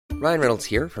Ryan Reynolds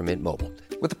here from Mint Mobile.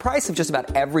 With the price of just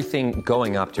about everything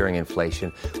going up during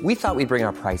inflation, we thought we'd bring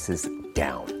our prices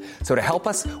down. So to help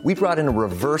us, we brought in a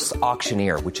reverse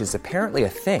auctioneer, which is apparently a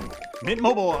thing. Mint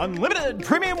Mobile Unlimited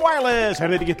Premium Wireless. How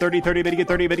to get 30, 30, bit to get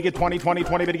 30, bit to get 20, 20,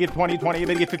 20, bit to get 20, 20,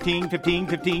 bit to get 15, 15,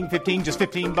 15, 15, just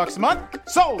 $15 a month?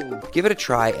 Sold! Give it a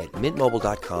try at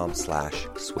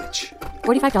mintmobile.com/switch.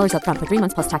 $45 up front for 3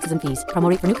 months plus taxes and fees. Promo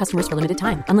rate for new customers for limited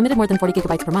time. Unlimited more than 40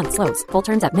 gigabytes per month. Slows full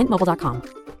terms at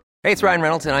mintmobile.com. Hey, it's Ryan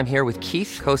Reynolds, and I'm here with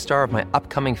Keith, co-star of my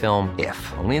upcoming film, If,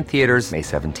 only in theaters May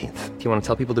 17th. Do you want to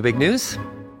tell people the big news?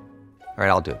 All right,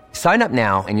 I'll do it. Sign up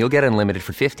now and you'll get unlimited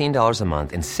for $15 a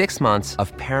month and 6 months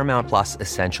of Paramount Plus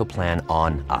Essential Plan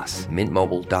on us.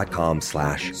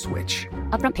 Mintmobile.com/switch.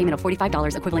 Upfront payment of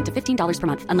 $45 equivalent to $15 per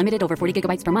month. Unlimited over 40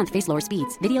 gigabytes per month. Face lower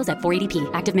speeds. Videos at 480p.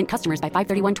 Active Mint customers by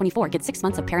 531.24 get 6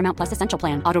 months of Paramount Plus Essential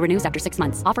Plan. Auto renews after 6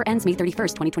 months. Offer ends May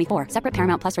 31st, 2024. Separate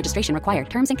Paramount Plus registration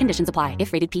required. Terms and conditions apply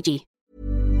if rated PG.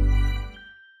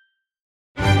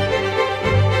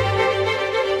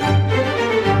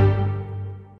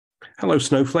 Hello,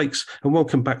 Snowflakes, and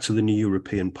welcome back to the New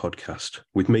European podcast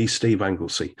with me, Steve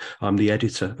Anglesey. I'm the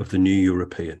editor of the New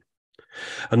European.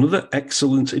 Another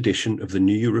excellent edition of the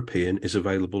New European is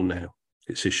available now.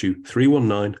 It's issue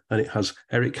 319, and it has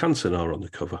Eric Cantona on the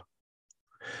cover.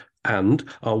 And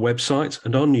our website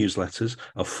and our newsletters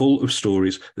are full of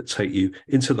stories that take you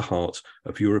into the heart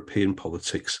of European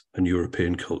politics and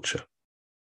European culture.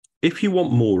 If you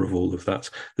want more of all of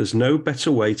that, there's no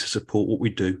better way to support what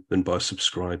we do than by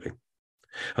subscribing.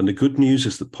 And the good news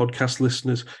is that podcast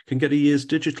listeners can get a year's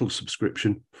digital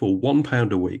subscription for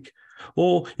 £1 a week,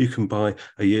 or you can buy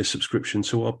a year's subscription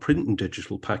to our print and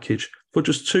digital package for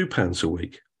just £2 a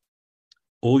week.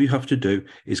 All you have to do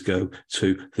is go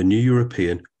to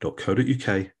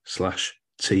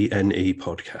theneweuropean.co.uk/TNE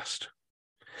podcast.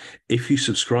 If you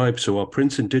subscribe to our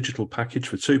print and digital package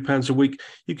for £2 a week,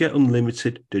 you get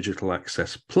unlimited digital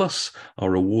access. Plus,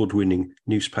 our award-winning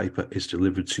newspaper is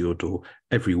delivered to your door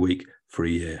every week for a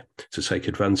year. To take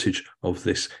advantage of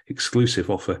this exclusive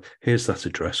offer, here's that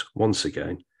address once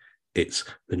again. It's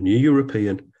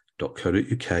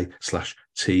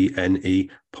theneweuropean.co.uk/TNE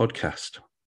podcast.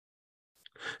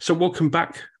 So welcome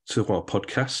back to our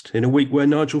podcast in a week where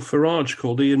Nigel Farage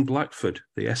called Ian Blackford,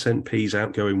 the SNP's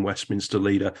outgoing Westminster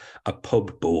leader, a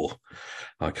pub bore.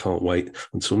 I can't wait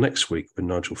until next week when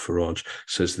Nigel Farage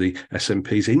says the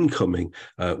SNP's incoming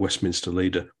Westminster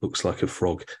leader looks like a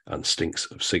frog and stinks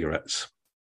of cigarettes.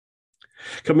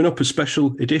 Coming up, a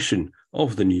special edition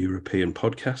of the New European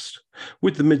podcast.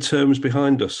 With the midterms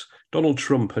behind us, Donald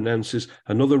Trump announces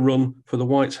another run for the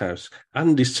White House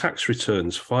and his tax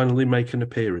returns finally make an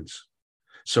appearance.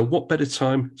 So what better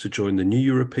time to join the New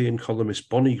European columnist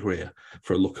Bonnie Greer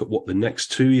for a look at what the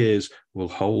next 2 years will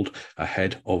hold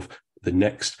ahead of the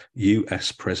next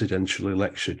US presidential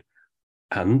election.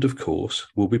 And, of course,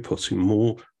 we'll be putting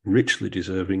more richly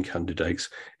deserving candidates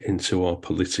into our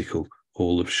political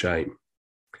hall of shame.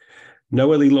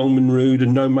 No Ellie Longman-Rood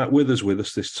and no Matt Withers with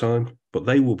us this time, but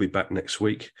they will be back next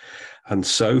week. And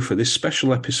so for this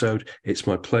special episode, it's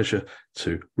my pleasure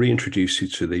to reintroduce you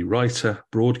to the writer,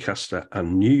 broadcaster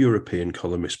and New European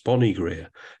columnist Bonnie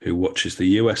Greer, who watches the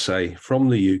USA from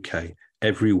the UK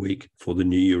every week for the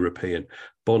New European.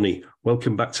 Bonnie,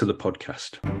 welcome back to the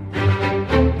podcast.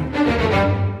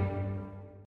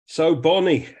 So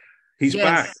Bonnie, he's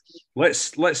back.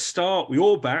 Let's start. We're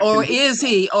all back. Or is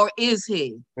he?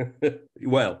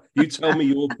 Well, you tell me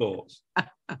your thoughts.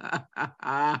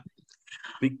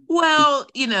 Well,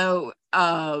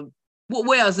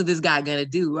 what else is this guy going to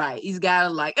do, right? He's got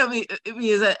to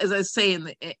as I say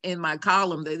in my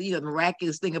column, that the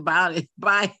miraculous thing about it,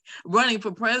 by running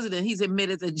for president, he's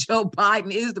admitted that Joe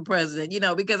Biden is the president,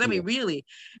 because really,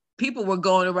 people were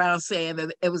going around saying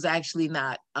that it was actually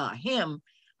not him.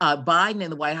 Biden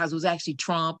in the White House, was actually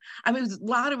Trump. It was a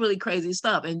lot of really crazy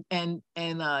stuff. And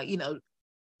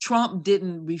Trump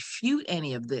didn't refute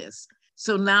any of this.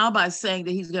 So now by saying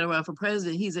that he's going to run for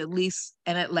president, he's at least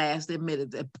and at last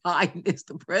admitted that Biden is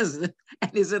the president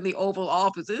and is in the Oval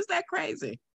Office. Is that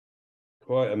crazy?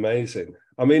 Quite amazing.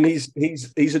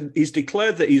 He's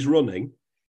declared that he's running.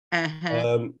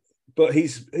 But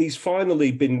he's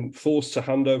finally been forced to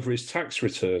hand over his tax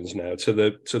returns now to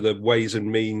the Ways and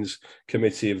Means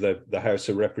Committee of the House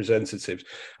of Representatives.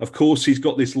 Of course, he's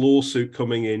got this lawsuit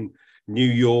coming in New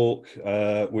York,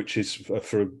 which is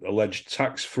for alleged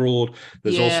tax fraud.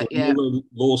 There's also another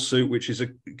lawsuit which is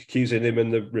accusing him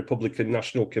and the Republican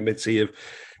National Committee of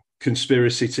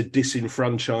conspiracy to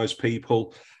disenfranchise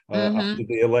people after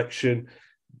the election.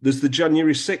 There's the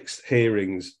January 6th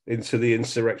hearings into the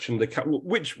insurrection.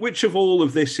 Which of all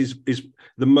of this is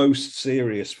the most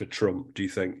serious for Trump, do you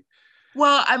think?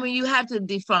 Well, I mean, you have to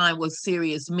define what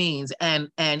serious means and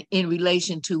in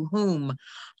relation to whom.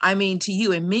 I mean, to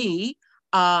you and me,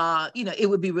 it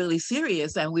would be really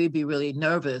serious and we'd be really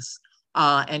nervous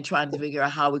and trying to figure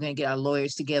out how we're going to get our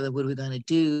lawyers together, what are we going to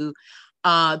do.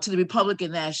 To the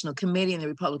Republican National Committee and the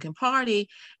Republican Party,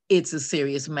 it's a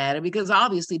serious matter because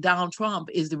obviously Donald Trump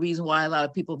is the reason why a lot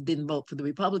of people didn't vote for the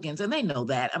Republicans, and they know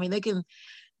that. I mean,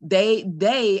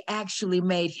 they actually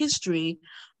made history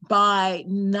by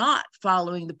not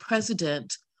following the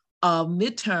precedent of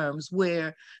midterms,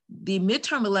 where the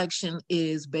midterm election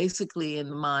is basically, in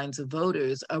the minds of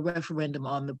voters, a referendum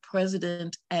on the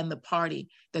president and the party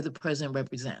that the president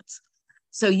represents.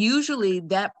 So usually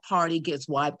that party gets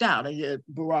wiped out.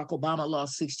 Barack Obama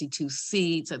lost 62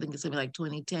 seats. I think it's something like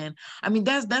 2010. I mean,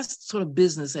 that's sort of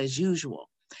business as usual.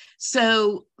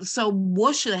 So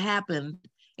what should have happened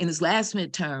in his last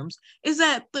midterms is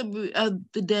that the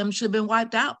Dems should have been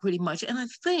wiped out pretty much. And I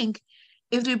think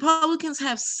if the Republicans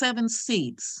have 7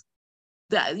 seats,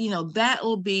 that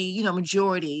will be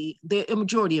majority. A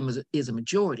majority is a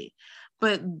majority,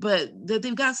 but that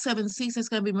they've got 7 seats, it's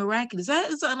going to be miraculous.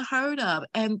 That is unheard of,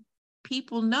 and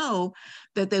people know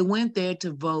that they went there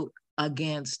to vote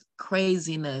against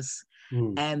craziness,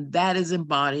 and that is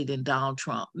embodied in Donald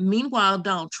Trump. Meanwhile,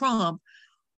 Donald Trump,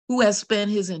 who has spent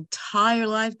his entire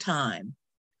lifetime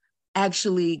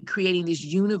actually creating this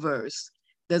universe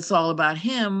that's all about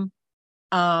him,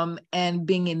 and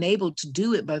being enabled to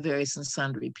do it by various and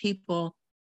sundry people.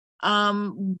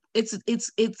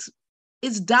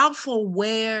 It's doubtful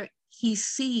where he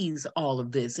sees all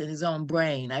of this in his own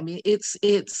brain. I mean, it's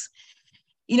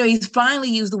he's finally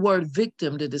used the word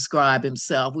victim to describe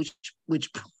himself, which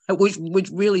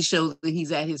really shows that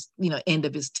he's at his end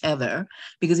of his tether,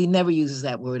 because he never uses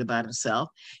that word about himself.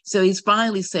 So he's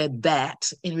finally said that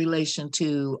in relation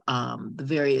to the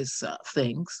various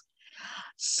things.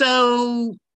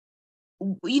 So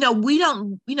we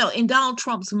don't, in Donald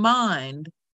Trump's mind,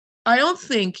 I don't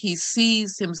think he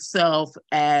sees himself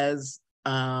as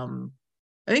I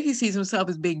think he sees himself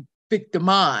as being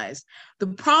victimized. The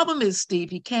problem is,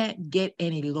 Steve, he can't get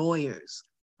any lawyers.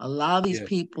 A lot of these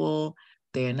people,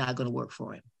 they're not going to work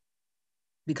for him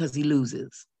because he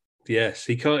loses. Yes,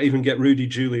 he can't even get Rudy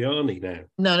Giuliani now.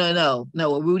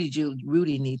 No.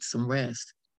 Rudy needs some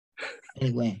rest.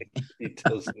 Anyway, he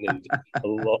does need a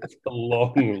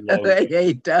long. Yeah,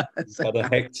 he does. He's had a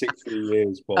hectic few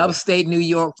years. Bob. Upstate New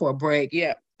York for a break.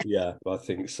 Yeah. Yeah, I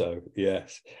think so.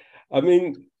 Yes, I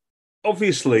mean,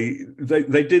 obviously they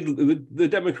did. The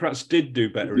Democrats did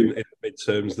do better in the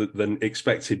midterms than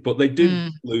expected, but they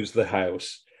did lose the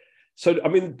House. So, I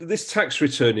mean, this tax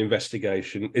return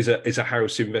investigation is a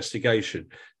House investigation.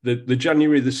 The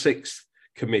January the 6th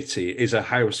committee is a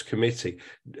House committee.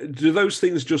 Do those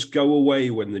things just go away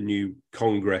when the new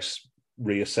Congress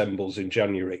reassembles in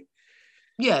January?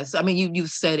 Yes, I mean, you've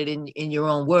said it in your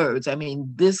own words. I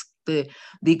mean,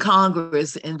 the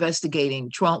Congress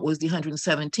investigating Trump was the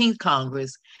 117th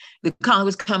Congress. The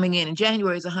Congress coming in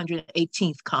January is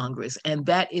 118th Congress, and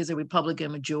that is a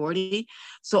Republican majority.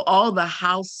 So all the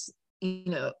House,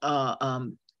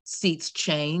 seats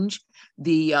change.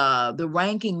 The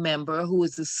ranking member, who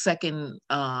is the second,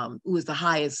 who is the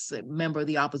highest member of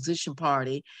the opposition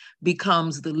party,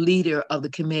 becomes the leader of the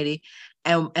committee,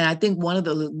 and I think one of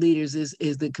the leaders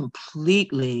is the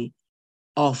completely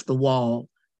off the wall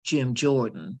Jim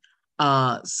Jordan.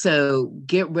 So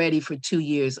get ready for 2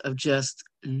 years of just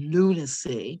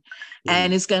lunacy,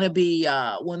 and it's going to be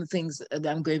one of the things that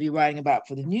I'm going to be writing about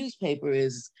for the newspaper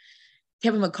is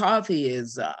Kevin McCarthy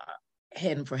is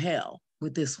heading for hell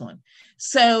with this one.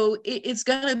 So it's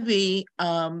going to be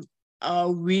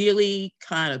a really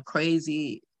kind of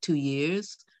crazy 2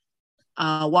 years.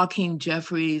 Joaquin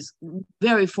Jeffries,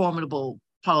 very formidable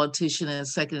politician and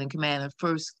second in command and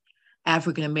first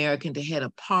African American to head a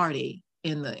party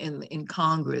in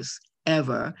Congress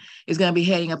ever, is going to be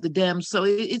heading up the Dems. So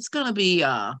it's going to be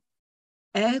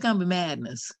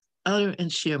madness, utter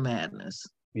and sheer madness.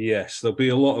 Yes, there'll be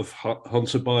a lot of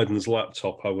Hunter Biden's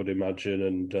laptop, I would imagine,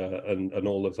 and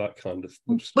all of that kind of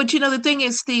stuff. But the thing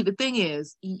is, Steve,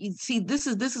 you see, this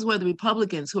is where the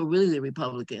Republicans, who are really the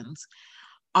Republicans,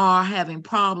 are having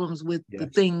problems with the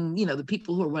thing, the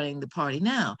people who are running the party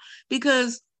now,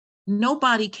 because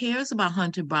nobody cares about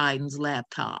Hunter Biden's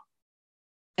laptop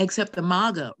except the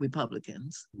MAGA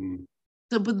Republicans.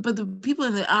 So, but the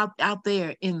people out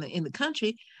there in the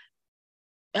country,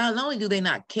 not only do they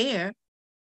not care,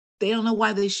 they don't know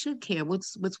why they should care.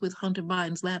 What's with Hunter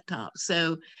Biden's laptop?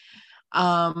 So,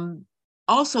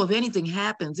 also, if anything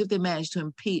happens, if they manage to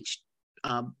impeach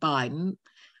Biden,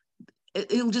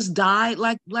 it'll just die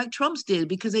like Trump's did,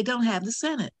 because they don't have the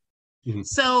Senate. Mhm.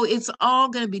 So it's all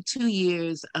going to be 2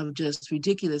 years of just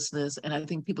ridiculousness. And I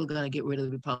think people are going to get rid of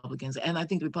the Republicans. And I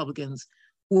think the Republicans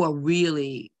who are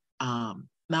really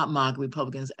not MAGA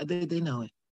Republicans, they know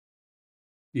it.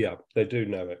 Yeah, they do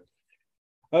know it.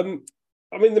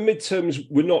 I mean, the midterms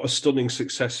were not a stunning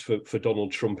success for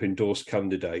Donald Trump endorsed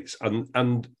candidates,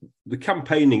 and the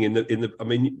campaigning in the. I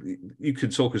mean, you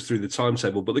could talk us through the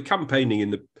timetable, but the campaigning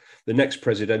in the next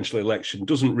presidential election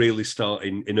doesn't really start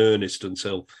in earnest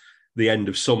until the end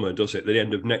of summer, does it? The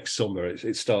end of next summer,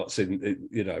 it starts and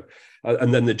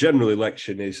then the general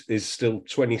election is still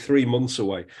 23 months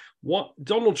away. Why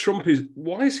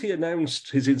has he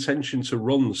announced his intention to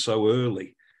run so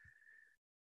early?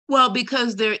 Well,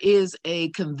 because there is a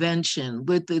convention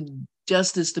with the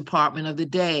Justice Department of the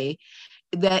day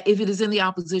that if it is in the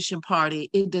opposition party,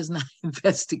 it does not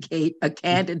investigate a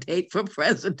candidate for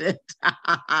president.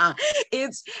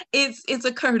 It's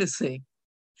a courtesy.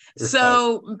 Right.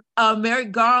 So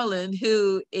Merrick Garland,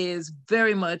 who is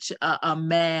very much a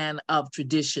man of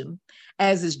tradition,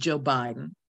 as is Joe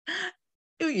Biden,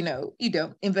 you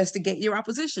don't investigate your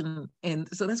opposition, and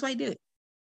so that's why he did it.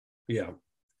 Yeah.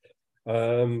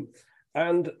 And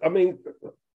I mean,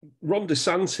 Ron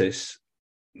DeSantis,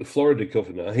 the Florida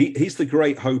governor, he's the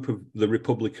great hope of the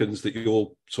Republicans that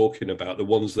you're talking about, the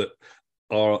ones that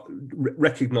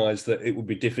recognize that it would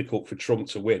be difficult for Trump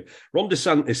to win. Ron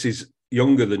DeSantis is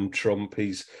younger than Trump.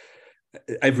 He's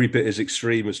every bit as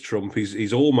extreme as Trump.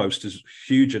 He's almost as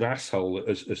huge an asshole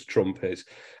as Trump is.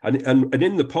 And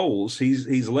in the polls,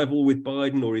 he's level with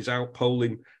Biden, or he's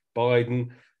outpolling Biden.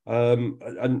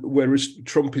 And whereas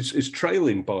Trump is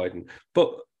trailing Biden,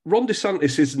 but Ron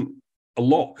DeSantis isn't a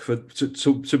lock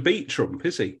to beat Trump,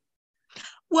 is he?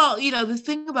 Well, the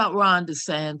thing about Ron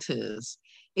DeSantis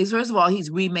is, first of all,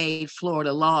 he's remade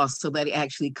Florida law so that he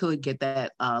actually could get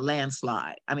that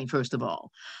landslide. I mean, first of all,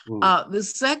 the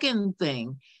second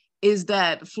thing is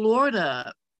that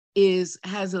Florida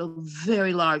has a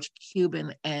very large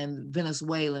Cuban and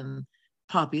Venezuelan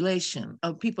population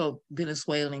of people of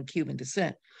Venezuelan and Cuban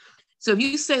descent. So if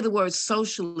you say the word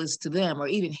socialist to them, or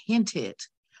even hint it,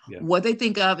 what they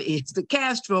think of is the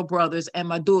Castro brothers and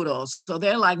Maduro. So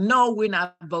they're like, no, we're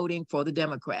not voting for the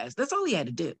Democrats. That's all he had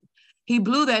to do. He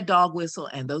blew that dog whistle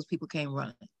and those people came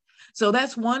running. So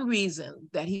that's one reason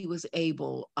that he was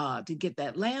able to get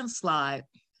that landslide,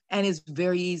 and it's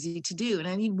very easy to do. And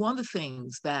I mean, one of the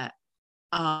things that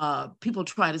people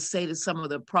try to say to some of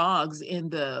the progs in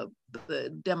the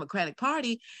Democratic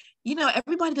Party,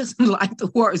 everybody doesn't like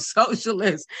the word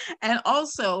socialist. And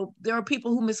also, there are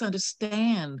people who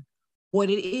misunderstand what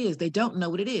it is. They don't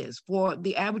know what it is. For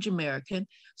the average American,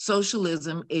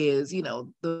 socialism is,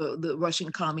 the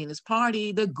Russian Communist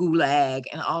Party, the Gulag,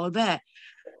 and all of that.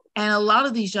 And a lot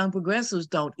of these young progressives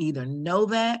don't either know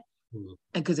that,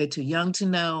 because they're too young to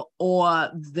know,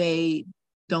 or they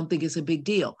don't think it's a big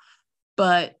deal.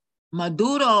 But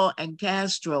Maduro and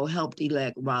Castro helped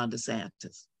elect Ron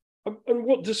DeSantis. And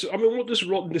what does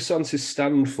Ron DeSantis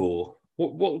stand for?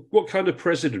 What kind of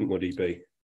president would he be?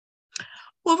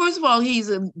 Well, first of all,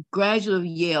 he's a graduate of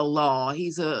Yale Law.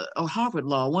 He's or Harvard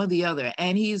Law, one or the other,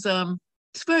 and he's a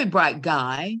very bright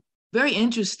guy, very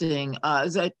interesting.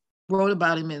 As I wrote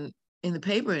about him in the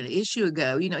paper an issue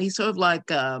ago, he's sort of like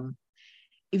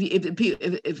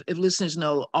if listeners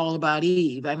know all about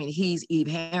Eve, I mean, he's Eve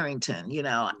Harrington,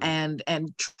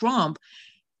 and Trump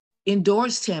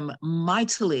endorsed him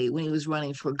mightily when he was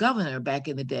running for governor back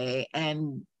in the day.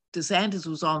 And DeSantis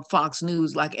was on Fox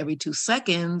News like every 2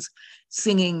 seconds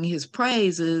singing his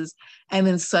praises. And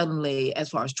then suddenly, as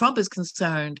far as Trump is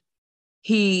concerned,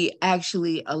 he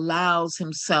actually allows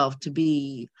himself to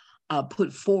be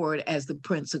put forward as the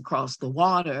prince across the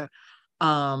water,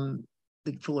 the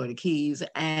Florida Keys.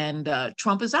 And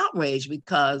Trump is outraged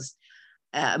because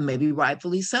maybe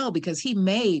rightfully so, because he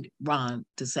made Ron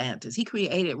DeSantis. He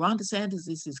created Ron DeSantis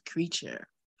is his creature.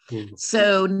 Mm-hmm.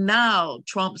 So now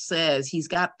Trump says he's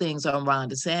got things on Ron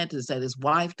DeSantis that his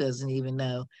wife doesn't even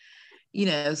know.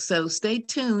 So stay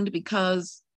tuned,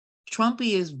 because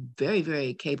Trumpy is very,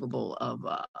 very capable of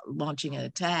launching an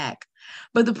attack.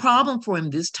 But the problem for him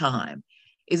this time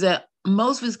is that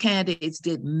most of his candidates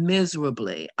did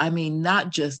miserably. I mean, not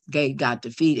just got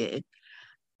defeated.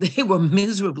 They were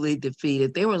miserably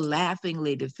defeated. They were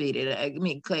laughingly defeated. I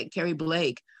mean, Carrie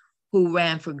Blake, who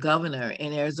ran for governor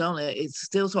in Arizona, is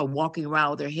still sort of walking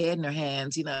around with her head in her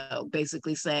hands,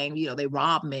 basically saying, they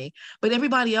robbed me. But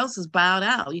everybody else is bowed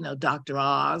out, Dr.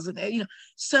 Oz, and,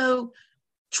 so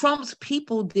Trump's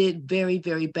people did very,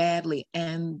 very badly.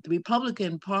 And the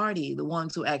Republican Party, the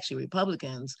ones who actually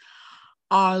Republicans,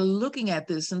 are looking at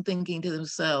this and thinking to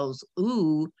themselves,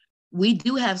 ooh, we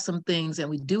do have some things and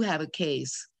we do have a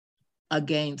case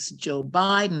against Joe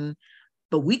Biden,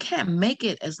 but we can't make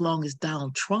it as long as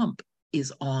Donald Trump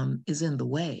is in the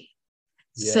way.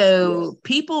 Yeah. So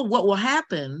people, what will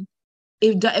happen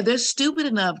if they're stupid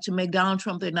enough to make Donald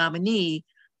Trump their nominee,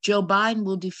 Joe Biden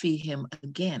will defeat him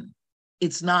again.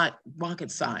 It's not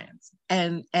rocket science,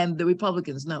 and the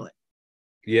Republicans know it.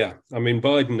 Yeah, I mean,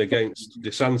 Biden against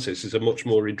DeSantis is a much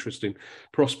more interesting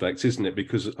prospect, isn't it?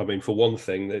 Because I mean, for one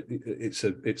thing, it's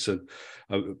a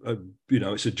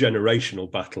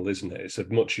generational battle, isn't it? It's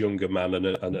a much younger man and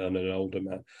an older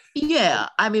man. Yeah,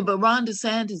 I mean, but Ron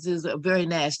DeSantis is a very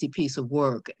nasty piece of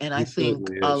work, and I think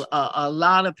a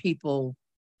lot of people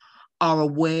are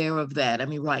aware of that. I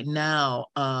mean, right now,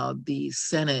 the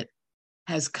Senate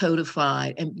has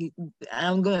codified, and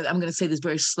I'm going to say this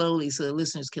very slowly so the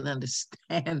listeners can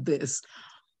understand this.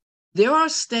 There are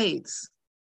states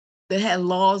that had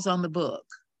laws on the book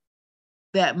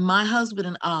that my husband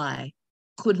and I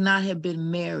could not have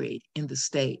been married in the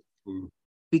state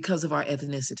because of our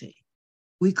ethnicity.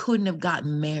 We couldn't have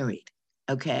gotten married.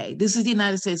 Okay, this is the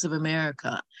United States of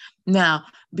America. Now,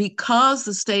 because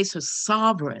the states are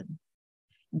sovereign,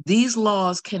 these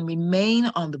laws can remain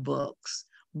on the books.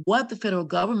 What the federal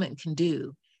government can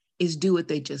do is do what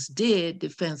they just did,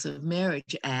 Defense of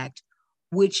Marriage Act,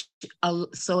 which,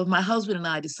 so if my husband and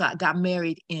I got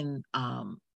married in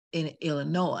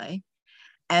Illinois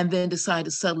and then decided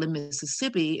to settle in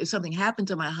Mississippi, if something happened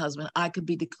to my husband, I could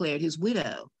be declared his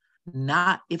widow,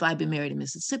 not if I'd been married in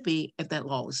Mississippi, if that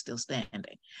law was still standing.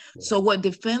 Yeah. So what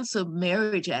Defense of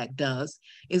Marriage Act does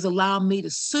is allow me to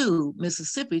sue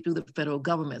Mississippi through the federal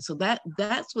government. So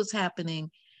that's what's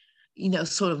happening,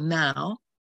 sort of now,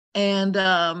 and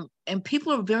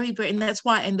people are very, very, and that's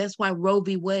why Roe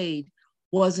v. Wade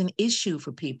was an issue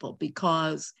for people,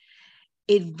 because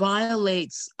it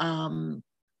violates the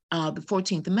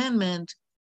 14th Amendment,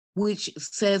 which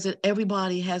says that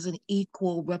everybody has an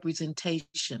equal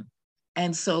representation,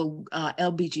 and so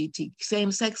LGBT,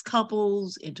 same-sex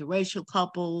couples, interracial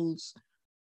couples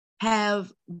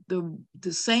have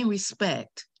the same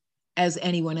respect as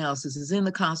anyone else. This is in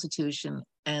the Constitution,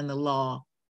 and the law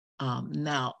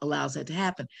now allows that to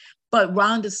happen. But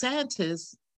Ron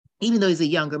DeSantis, even though he's a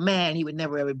younger man, he would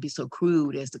never ever be so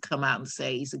crude as to come out and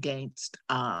say he's against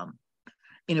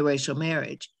interracial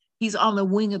marriage. He's on the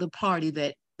wing of the party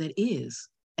that is,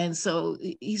 and so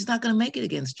he's not going to make it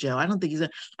against Joe. I don't think he's.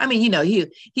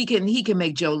 He can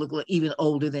make Joe look even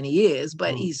older than he is,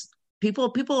 but he's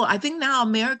people. I think now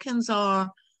Americans are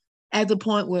at the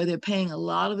point where they're paying a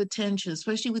lot of attention,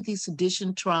 especially with these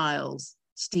sedition trials,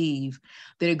 Steve,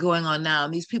 that are going on now.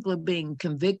 And these people are being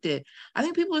convicted. I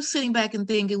think people are sitting back and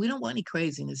thinking, we don't want any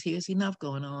craziness here. There's enough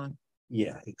going on.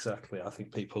 Yeah, exactly. I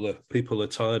think people are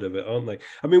tired of it, aren't they?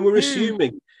 I mean, we're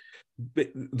assuming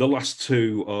the last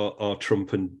two are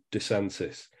Trump and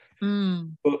DeSantis.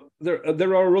 But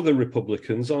there are other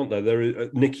Republicans, aren't there?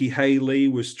 Nikki Haley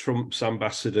was Trump's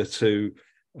ambassador to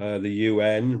the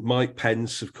UN. Mike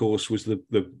Pence, of course, was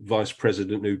the vice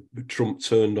president who Trump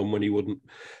turned on when he wouldn't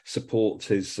support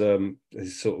his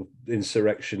sort of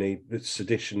insurrection-y,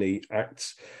 sedition-y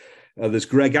acts. There's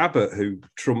Greg Abbott, who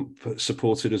Trump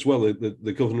supported as well,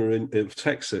 the governor of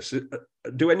Texas.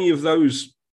 Do any of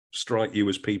those strike you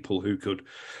as people who could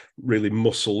really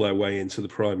muscle their way into the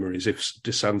primaries if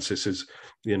DeSantis has,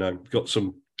 got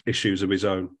some issues of his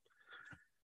own?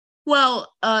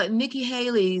 Well, Nikki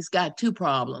Haley's got two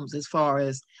problems as far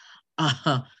as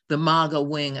the MAGA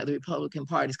wing of the Republican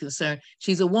Party is concerned.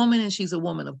 She's a woman, and she's a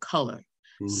woman of color.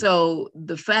 So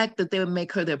the fact that they would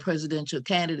make her their presidential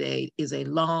candidate is a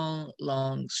long,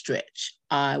 long stretch.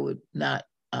 I would not,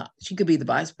 she could be the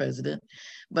vice president,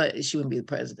 but she wouldn't be the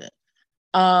president.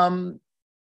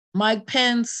 Mike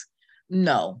Pence,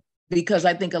 no, because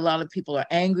I think a lot of people are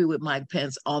angry with Mike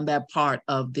Pence on that part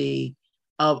of the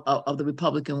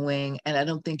Republican wing, and I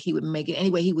don't think he would make it.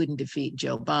 Anyway, he wouldn't defeat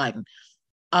Joe Biden.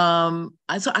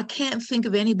 So I can't think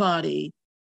of anybody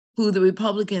who the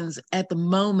Republicans at the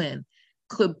moment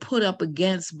could put up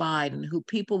against Biden, who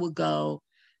people would go,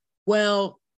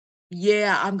 well,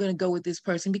 yeah, I'm going to go with this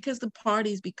person, because the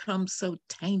party's become so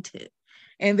tainted.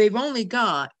 And they've only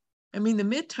got, the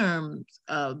midterms,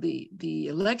 the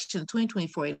election,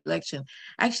 2024 election,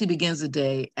 actually begins the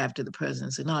day after the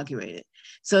president's inaugurated.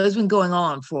 So it's been going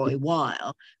on for a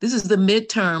while. This is the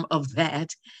midterm of that.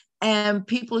 And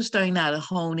people are starting now to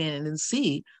hone in and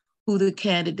see who the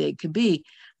candidate could be.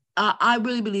 I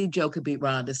really believe Joe could beat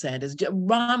Ron DeSantis.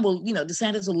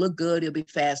 DeSantis will look good. He'll be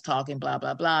fast talking, blah,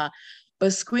 blah, blah.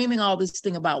 But screaming all this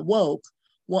thing about woke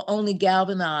will only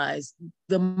galvanize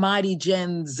the mighty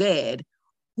Gen Z,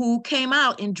 who came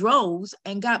out in droves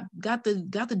and got the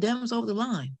Dems over the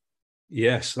line.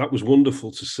 Yes, that was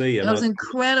wonderful to see. It And was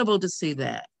incredible to see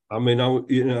that. I mean,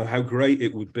 how great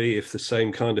it would be if the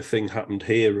same kind of thing happened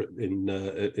here.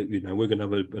 We're going to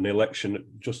have an election at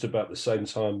just about the same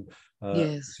time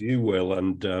Yes. as you will,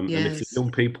 and if the Yes.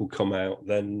 young people come out,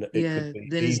 then it could be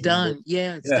Then it's even more. done.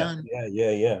 Yeah, it's Yeah, done.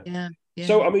 yeah. Yeah.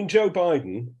 So, I mean, Joe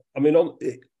Biden. I mean,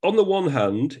 on the one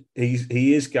hand,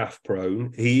 he is gaffe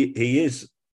prone. He is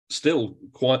still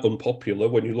quite unpopular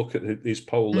when you look at his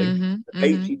polling. Mm-hmm,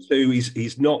 82,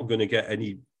 he's not going to get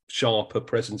any sharper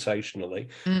presentationally.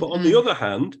 But on the mm-mm. other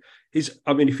hand,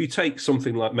 if you take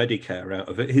something like Medicare out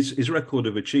of it, his record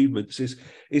of achievements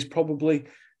is probably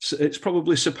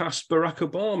surpassed Barack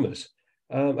Obama's.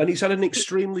 And he's had an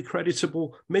extremely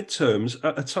creditable midterms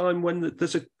at a time when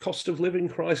there's a cost of living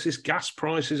crisis, gas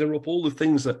prices are up, all the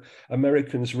things that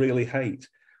Americans really hate.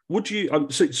 Would you?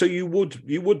 So you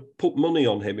would put money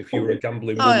on him if you were a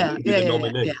gambling woman to be the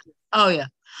nominee? Yeah. Oh yeah,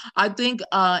 I think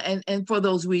and for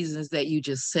those reasons that you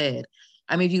just said.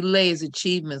 I mean, if you lay his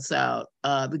achievements out,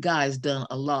 the guy's done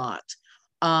a lot.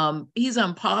 He's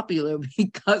unpopular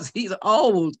because he's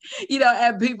old,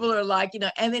 and people are like,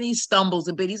 and then he stumbles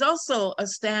a bit. He's also a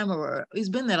stammerer. He's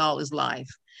been that all his life.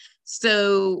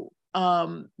 So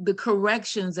the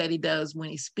corrections that he does when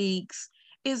he speaks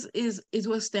is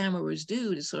what stammerers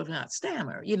do to sort of not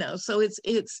stammer, So it's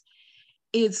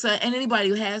and anybody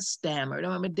who has stammered. I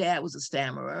mean, my dad was a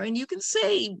stammerer, and you can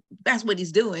say that's what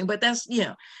he's doing, but that's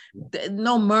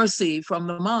no mercy from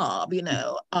the mob,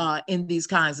 in these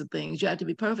kinds of things. You have to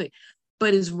be perfect,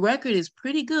 but his record is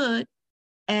pretty good,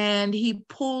 and he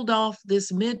pulled off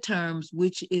this midterms,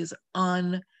 which is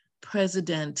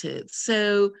unprecedented.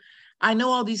 So I know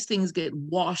all these things get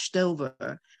washed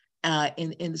over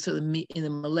in sort of in the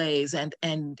malaise, and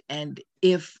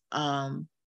if Ron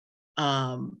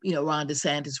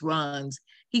DeSantis runs,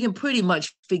 he can pretty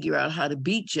much figure out how to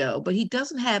beat Joe, but he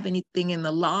doesn't have anything in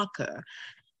the locker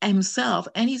himself,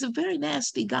 and he's a very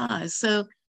nasty guy. So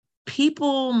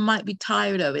people might be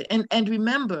tired of it. And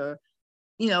remember,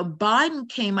 Biden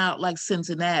came out like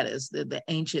Cincinnatus, the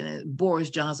ancient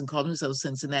Boris Johnson called himself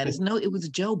Cincinnatus. No, it was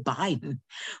Joe Biden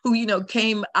who,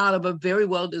 came out of a very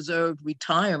well-deserved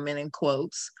retirement, in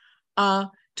quotes,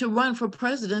 to run for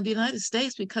president of the United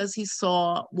States because he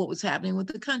saw what was happening with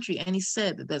the country. And he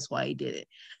said that that's why he did it.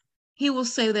 He will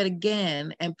say that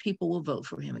again, and people will vote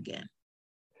for him again.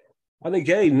 And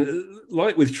again,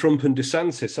 like with Trump and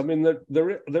DeSantis, I mean,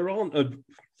 there aren't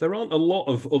a lot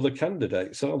of other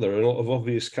candidates, are there? A lot of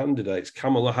obvious candidates.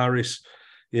 Kamala Harris,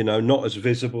 not as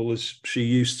visible as she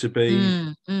used to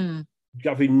be.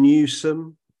 Gavin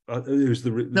Newsom, who's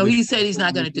no, he said he's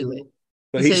not going to do it.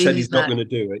 But he said he's not going to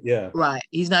do it. Yeah, right.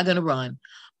 He's not going to run.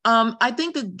 I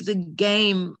think the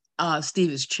game, Steve,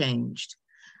 has changed.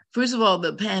 First of all,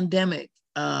 the pandemic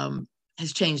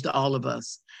has changed all of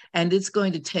us. And it's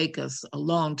going to take us a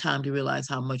long time to realize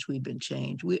how much we've been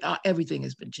changed. Everything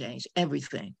has been changed,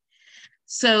 everything.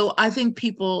 So I think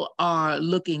people are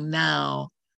looking now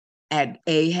at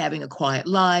A, having a quiet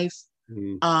life,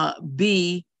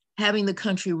 B, having the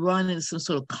country run in some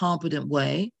sort of competent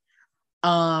way,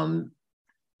 and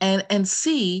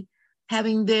C,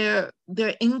 having their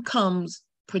incomes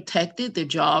protected, their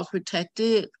jobs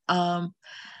protected,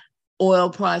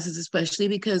 oil prices, especially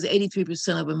because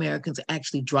 83% of Americans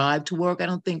actually drive to work. I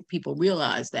don't think people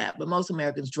realize that, but most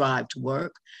Americans drive to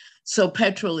work. So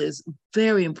petrol is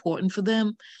very important for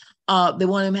them. They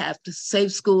want them to have to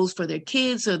safe schools for their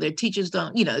kids so their teachers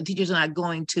teachers are not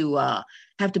going to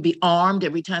have to be armed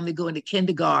every time they go into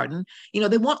kindergarten.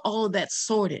 They want all of that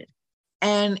sorted.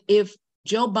 And if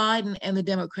Joe Biden and the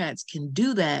Democrats can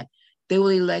do that, they will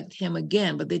elect him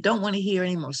again, but they don't want to hear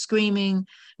any more screaming,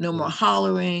 no more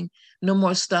hollering, no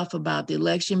more stuff about the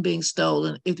election being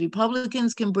stolen. If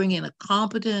Republicans can bring in a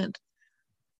competent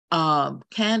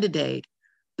candidate,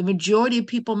 the majority of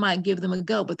people might give them a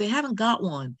go, but they haven't got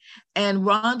one. And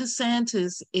Ron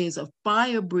DeSantis is a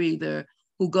fire breather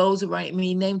who goes around. I mean,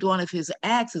 he named one of his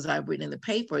acts, as I've written in the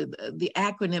paper. The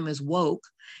acronym is woke.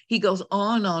 He goes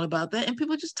on and on about that, and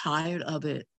people are just tired of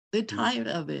it. They're tired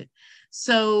of it.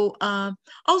 So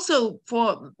also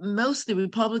for most of the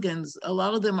Republicans, a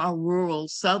lot of them are rural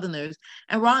Southerners,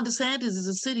 and Ron DeSantis is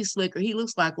a city slicker. He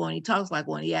looks like one, he talks like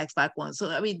one, he acts like one. So,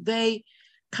 I mean, they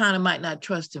kind of might not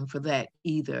trust him for that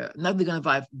either. Not they're going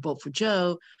to vote for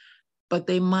Joe, but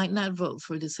they might not vote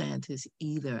for DeSantis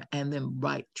either and then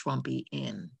write Trumpy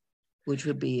in, which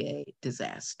would be a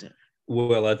disaster.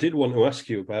 Well, I did want to ask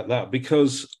you about that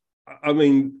because, I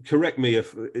mean, correct me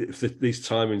if these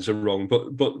timings are wrong,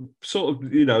 but sort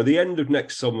of, the end of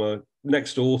next summer,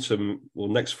 next autumn, or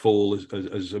next fall,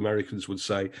 as Americans would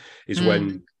say, is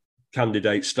when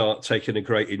candidates start taking a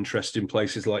great interest in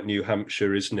places like New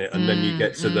Hampshire, isn't it? And then you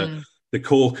get to the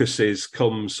caucuses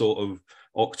come sort of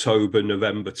October,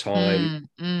 November time.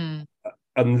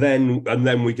 And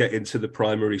then we get into the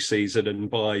primary season, and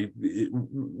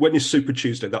when is Super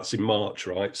Tuesday? That's in March,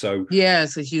 right? So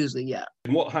yes, it's usually, yeah.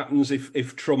 And what happens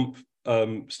if Trump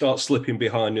starts slipping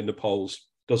behind in the polls?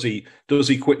 Does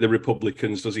he quit the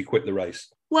Republicans? Does he quit the race?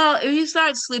 Well, if he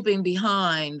starts slipping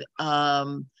behind,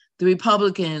 the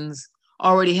Republicans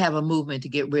already have a movement to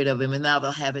get rid of him, and now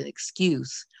they'll have an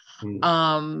excuse.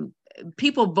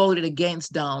 People voted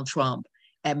against Donald Trump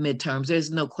at midterms.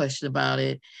 There's no question about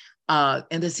it.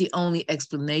 And that's the only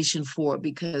explanation for it,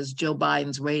 because Joe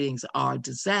Biden's ratings are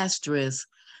disastrous.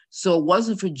 So it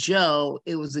wasn't for Joe,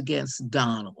 it was against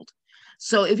Donald.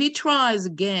 So if he tries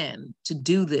again to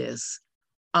do this,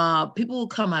 people will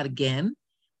come out again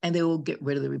and they will get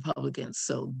rid of the Republicans.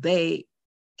 So they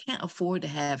can't afford to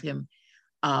have him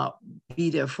be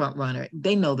their front runner.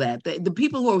 They know that. The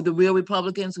people who are the real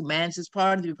Republicans who manage this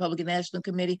party, the Republican National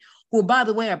Committee, who, by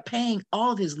the way, are paying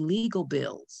all of his legal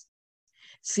bills.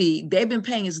 See, they've been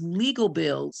paying his legal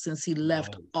bills since he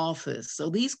left office.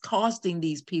 So he's costing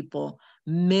these people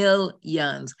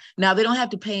millions. Now, they don't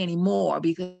have to pay any more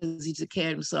because he's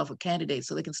declared himself a candidate,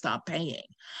 so they can stop paying.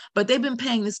 But they've been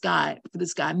paying this guy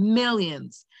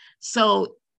millions.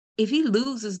 So if he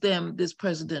loses them this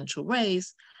presidential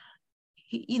race,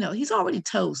 he's already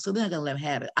toast, so they're not going to let him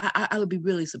have it. I would be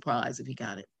really surprised if he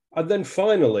got it. And then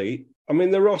finally, I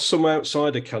mean, there are some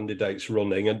outsider candidates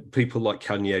running, and people like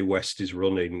Kanye West is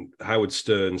running. Howard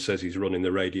Stern says he's running,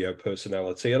 the radio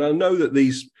personality. And I know that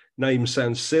these names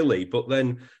sound silly, but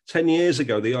then 10 years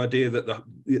ago, the idea that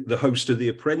the host of The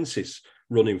Apprentice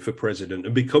running for president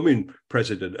and becoming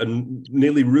president and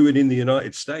nearly ruining the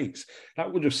United States,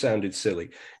 that would have sounded silly.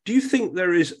 Do you think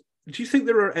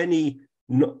there are any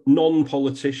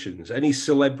non-politicians, any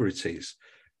celebrities,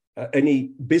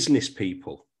 any business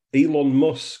people, Elon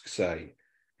Musk, say,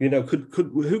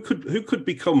 who could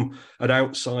become an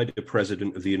outsider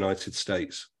president of the United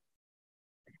States?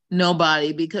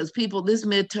 Nobody, because this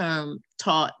midterm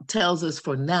tells us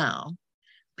for now,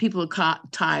 people are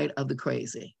tired of the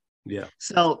crazy. Yeah.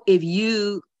 So if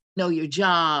you know your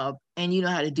job and you know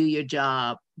how to do your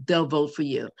job, they'll vote for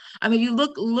you. I mean, you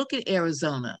look at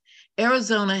Arizona.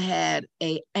 Arizona had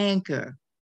a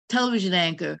television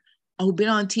anchor, who'd been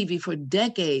on TV for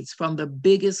decades from the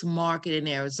biggest market in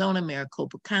Arizona,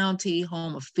 Maricopa County,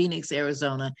 home of Phoenix,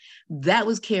 Arizona. That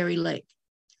was Carrie Lake.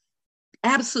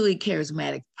 Absolutely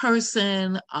charismatic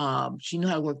person. She knew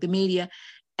how to work the media.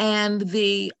 And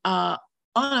the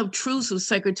unobtrusive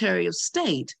Secretary of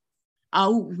State,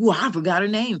 who I forgot her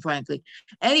name, frankly.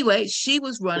 Anyway, she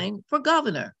was running for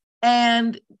governor.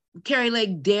 And Carrie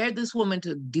Lake dared this woman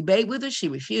to debate with her. She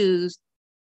refused.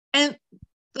 And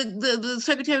the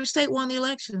Secretary of State won the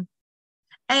election.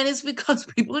 And it's because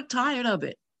people are tired of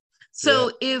it.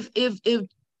 So if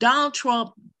Donald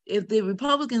Trump, if the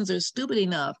Republicans are stupid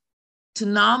enough to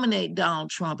nominate Donald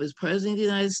Trump as president of the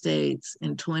United States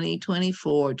in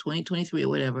 2024, 2023, or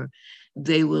whatever,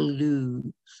 they will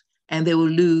lose. And they will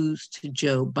lose to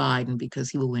Joe Biden because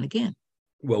he will win again.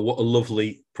 Well, what a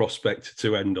lovely prospect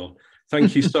to end on.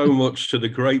 Thank you so much to the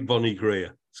great Bonnie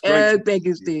Greer. It's great. Thank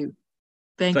you, Steve.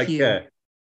 Thank you. Take care.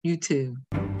 You too.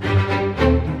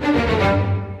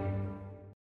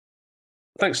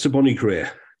 Thanks to Bonnie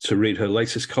Greer. To read her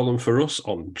latest column for us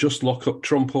on Just Lock Up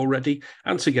Trump Already,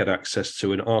 and to get access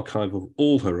to an archive of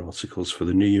all her articles for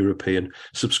The New European,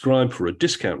 subscribe for a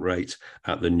discount rate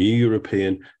at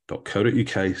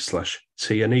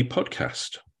theneweuropean.co.uk/TNE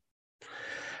podcast.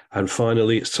 And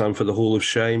finally, it's time for the Hall of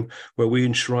Shame, where we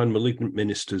enshrine malignant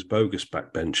ministers, bogus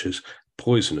backbenchers,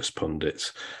 poisonous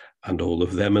pundits, and all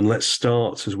of them. And let's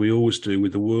start, as we always do,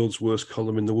 with the world's worst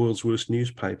column in the world's worst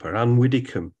newspaper, Anne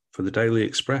Widdecombe for the Daily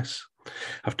Express.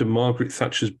 After Margaret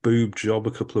Thatcher's boob job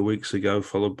a couple of weeks ago,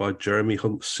 followed by Jeremy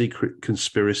Hunt's secret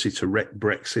conspiracy to wreck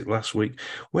Brexit last week,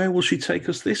 where will she take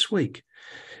us this week?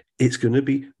 It's going to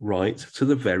be right to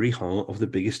the very heart of the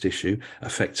biggest issue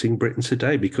affecting Britain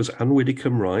today, because Anne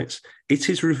Widdecombe writes,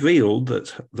 it is revealed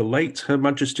that the late Her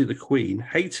Majesty the Queen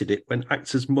hated it when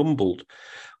actors mumbled.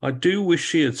 I do wish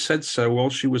she had said so while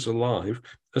she was alive,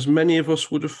 as many of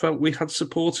us would have felt we had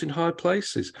support in high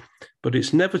places. But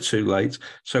it's never too late,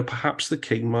 so perhaps the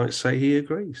King might say he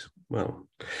agrees. Well,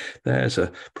 there's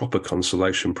a proper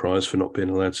consolation prize for not being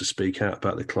allowed to speak out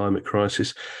about the climate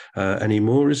crisis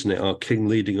anymore, isn't it? Our King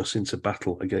leading us into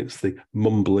battle against the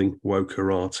mumbling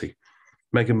wokerati.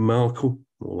 Meghan Markle,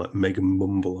 More like Meghan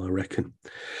Mumble, I reckon.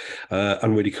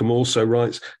 And Widdicombe also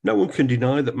writes, no one can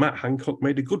deny that Matt Hancock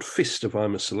made a good fist of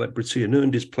I'm a Celebrity and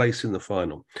earned his place in the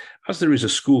final. As there is a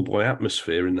schoolboy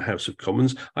atmosphere in the House of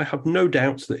Commons, I have no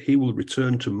doubt that he will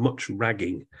return to much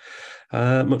ragging.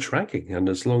 And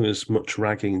as long as much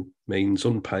ragging means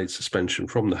unpaid suspension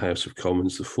from the House of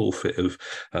Commons, the forfeit of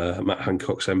Matt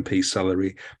Hancock's MP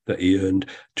salary that he earned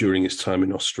during his time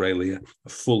in Australia, a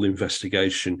full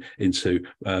investigation into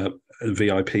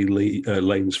VIP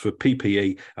lanes for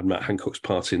PPE and Matt Hancock's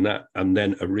part in that, and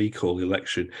then a recall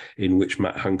election in which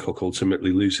Matt Hancock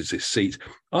ultimately loses his seat,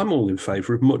 I'm all in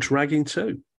favour of much ragging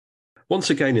too. Once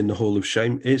again in the Hall of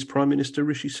Shame is Prime Minister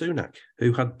Rishi Sunak,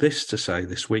 who had this to say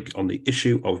this week on the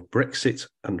issue of Brexit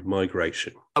and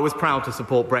migration. I was proud to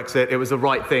support Brexit. It was the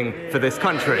right thing for this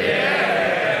country.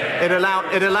 It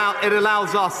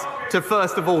allows us to,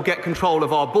 first of all, get control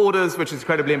of our borders, which is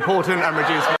incredibly important, and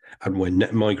reduce... And when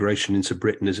net migration into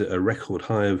Britain is at a record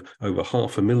high of over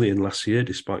 500,000 last year,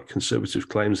 despite Conservative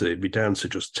claims that it'd be down to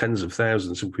just tens of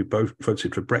thousands if we both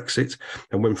voted for Brexit,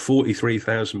 and when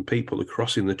 43,000 people are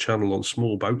crossing the Channel on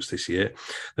small boats this year,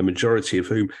 the majority of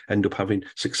whom end up having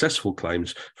successful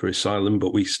claims for asylum,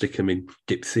 but we stick them in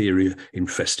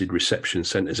diphtheria-infested reception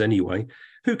centres anyway,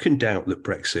 who can doubt that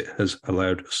Brexit has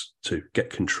allowed us to get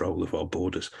control of our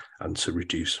borders and to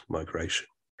reduce migration?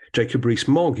 Jacob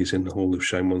Rees-Mogg is in the Hall of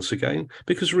Shame once again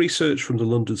because research from the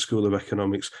London School of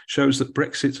Economics shows that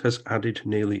Brexit has added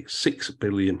nearly £6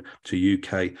 billion to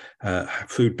UK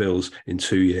food bills in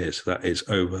 2 years. That is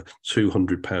over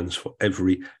 £200 for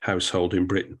every household in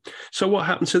Britain. So what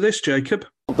happened to this, Jacob?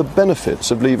 The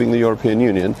benefits of leaving the European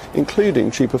Union,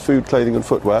 including cheaper food, clothing and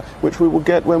footwear, which we will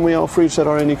get when we are free to set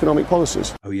our own economic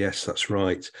policies. Oh, yes, that's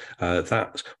right.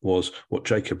 That was what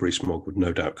Jacob Rees-Mogg would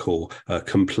no doubt call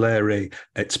complere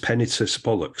et penitus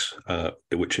bollocks,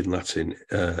 which in Latin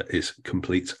is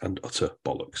complete and utter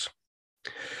bollocks.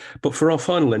 But for our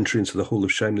final entry into the Hall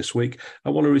of Shame this week, I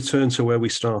want to return to where we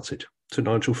started, to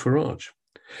Nigel Farage,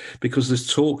 because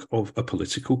there's talk of a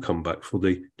political comeback for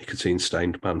the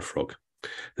nicotine-stained man-frog.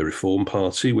 The Reform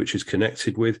Party, which is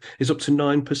connected with, is up to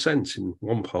 9% in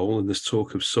one poll, and there's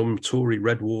talk of some Tory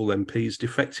Red Wall MPs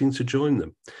defecting to join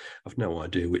them. I've no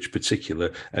idea which particular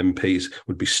MPs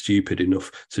would be stupid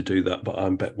enough to do that, but I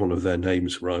bet one of their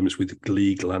names rhymes with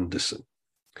Gleig Landerson.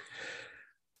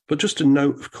 But just a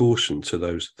note of caution to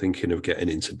those thinking of getting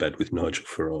into bed with Nigel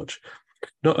Farage.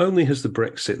 Not only has the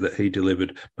Brexit that he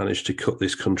delivered managed to cut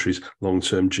this country's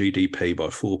long-term GDP by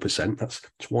 4%, that's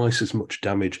twice as much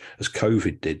damage as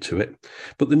COVID did to it,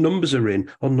 but the numbers are in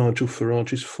on Nigel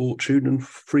Farage's Fortune and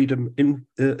Freedom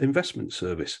investment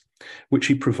service, which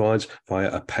he provides via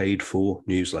a paid-for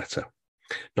newsletter.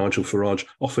 Nigel Farage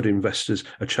offered investors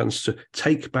a chance to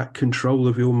take back control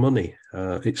of your money.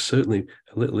 It's certainly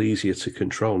a little easier to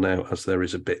control now as there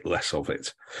is a bit less of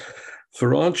it.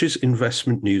 Farage's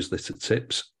investment newsletter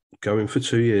tips, going for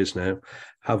 2 years now,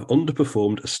 have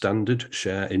underperformed a standard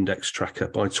share index tracker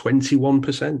by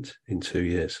 21% in 2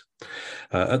 years.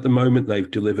 At the moment,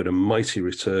 they've delivered a mighty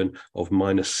return of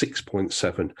minus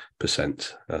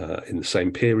 6.7%. In the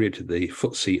same period, the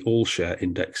FTSE All-Share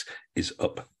Index is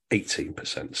up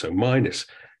 18%. So minus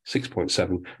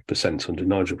 6.7% under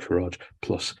Nigel Farage,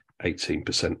 plus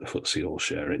 18% the FTSE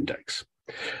All-Share Index.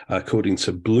 According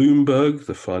to Bloomberg,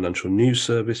 the financial news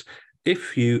service,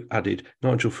 if you added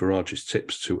Nigel Farage's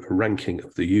tips to a ranking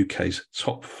of the UK's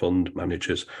top fund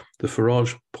managers, the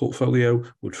Farage portfolio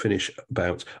would finish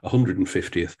about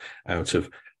 150th out of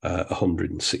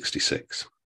 166.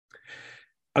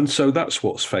 And so that's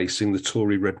what's facing the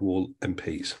Tory Red Wall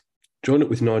MPs. Join up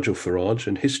with Nigel Farage,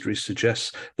 and history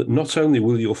suggests that not only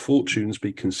will your fortunes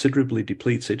be considerably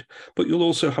depleted, but you'll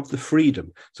also have the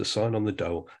freedom to sign on the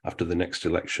dole after the next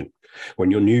election,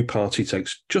 when your new party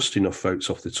takes just enough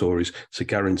votes off the Tories to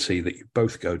guarantee that you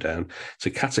both go down to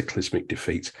cataclysmic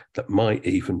defeat that might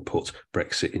even put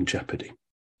Brexit in jeopardy.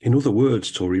 In other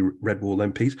words, Tory Red Wall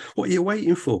MPs, what are you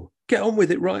waiting for? Get on with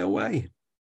it right away.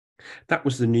 That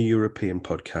was the New European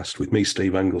podcast with me,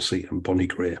 Steve Anglesey, and Bonnie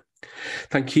Greer.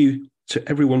 Thank you to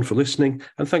everyone for listening,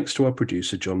 and thanks to our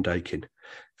producer, John Dakin.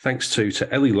 Thanks to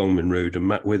Ellie Longman-Rood and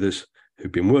Matt Withers,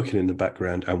 who've been working in the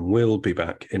background and will be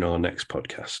back in our next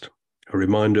podcast. A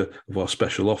reminder of our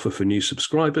special offer for new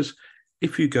subscribers.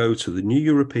 If you go to the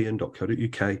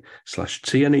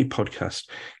neweuropean.co.uk/TNE podcast,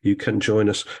 you can join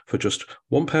us for just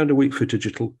 £1 a week for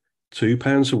digital,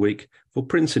 £2 a week for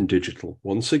print and digital.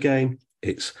 Once again,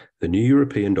 it's the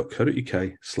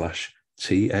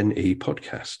neweuropean.co.uk/TNE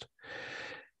podcast.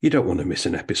 You don't want to miss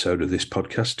an episode of this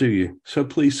podcast, do you? So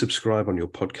please subscribe on your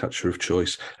podcatcher of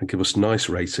choice and give us nice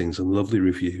ratings and lovely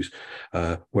reviews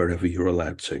wherever you're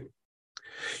allowed to.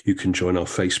 You can join our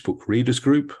Facebook readers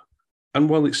group. And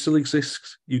while it still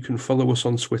exists, you can follow us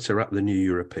on Twitter at The New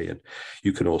European.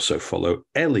 You can also follow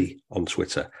Ellie on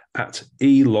Twitter at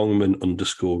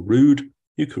elongman_rude.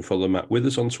 You can follow Matt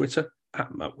Withers on Twitter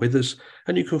at Matt Withers.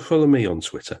 And you can follow me on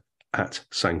Twitter at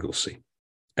Sanglesey,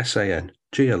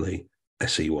 SANGLESEY.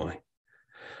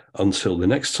 Until the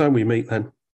next time we meet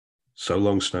then, so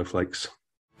long, snowflakes.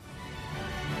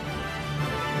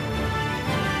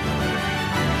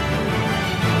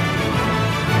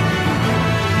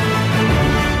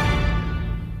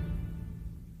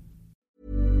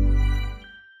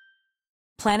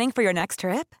 Planning for your next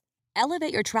trip?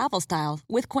 Elevate your travel style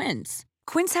with Quince.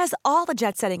 Quince has all the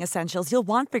jet-setting essentials you'll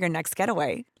want for your next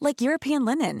getaway, like European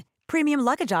linen, premium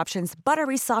luggage options,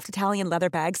 buttery soft Italian leather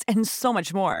bags, and so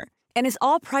much more. And is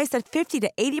all priced at 50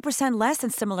 to 80% less than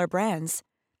similar brands.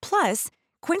 Plus,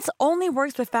 Quince only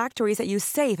works with factories that use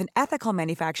safe and ethical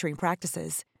manufacturing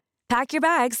practices. Pack your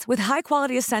bags with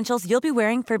high-quality essentials you'll be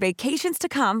wearing for vacations to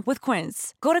come with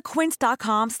Quince. Go to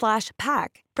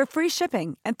quince.com/pack for free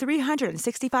shipping and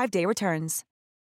 365-day returns.